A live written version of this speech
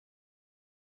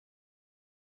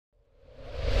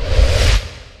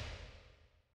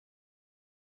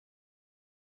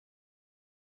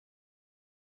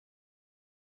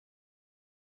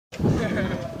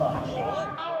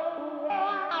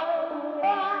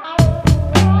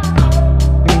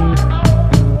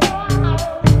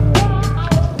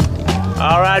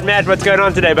right, Matt, what's going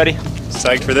on today, buddy?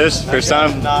 Psyched for this. First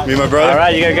time, me and my brother. All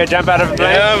right, you gonna go jump out of a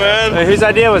plane? Yeah, man. Whose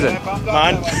idea was it?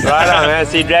 Mine. Right on, man.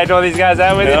 So you dragged all these guys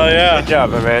out with you? Hell yeah. Good job,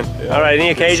 my man. Yeah. All right, any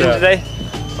occasion today?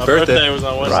 My birthday was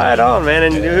on Wednesday. Right on, man.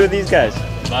 And who are these guys?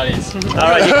 Buddies. All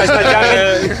right, you guys start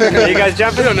jumping? Are you guys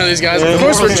jumping? We don't know these guys. Of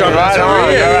course we're jumping. Right on. All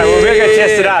right, well, we're gonna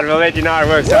test it out. We'll let you know how it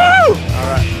works. Woo!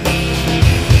 All right.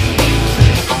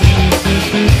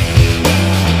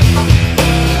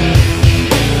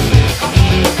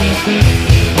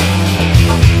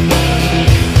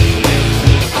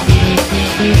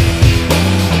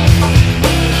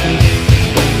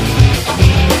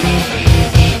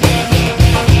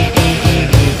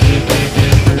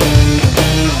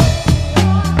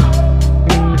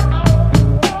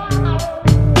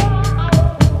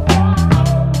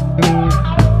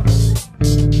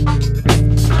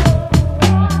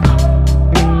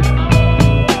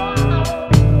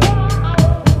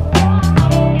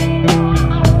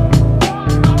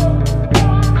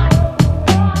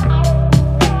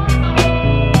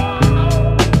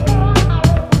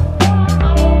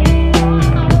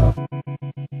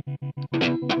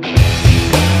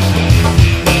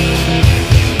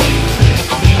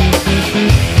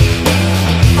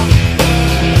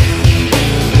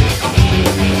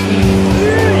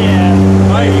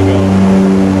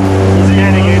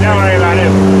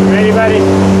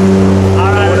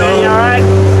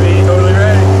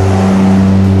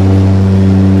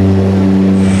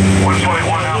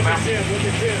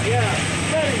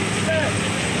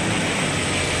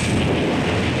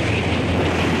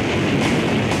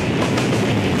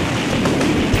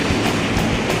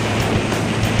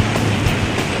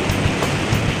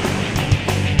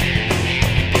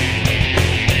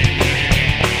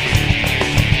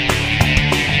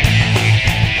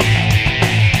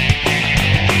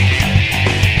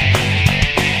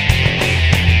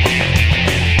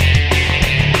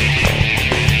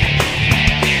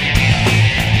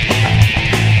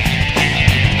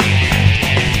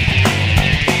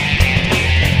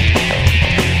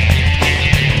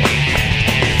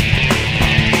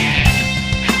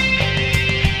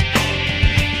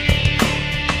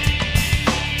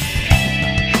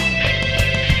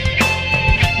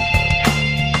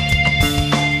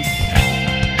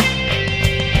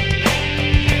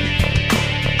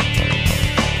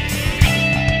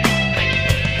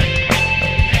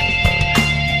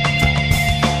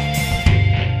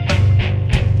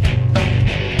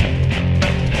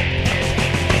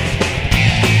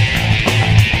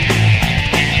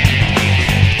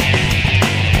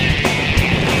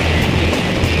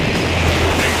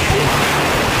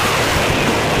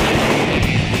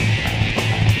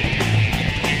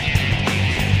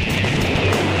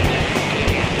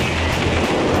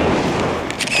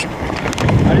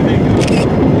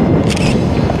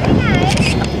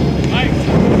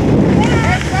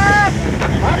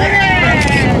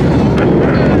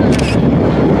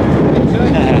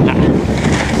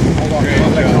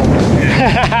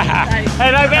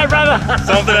 Hey, not bad, brother.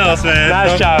 Something else, man.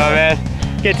 Nice job,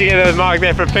 man. Get together with Mark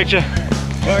there for a picture.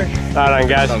 Right on,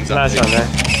 guys. Nice one, man.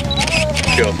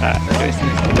 Cool. All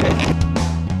right.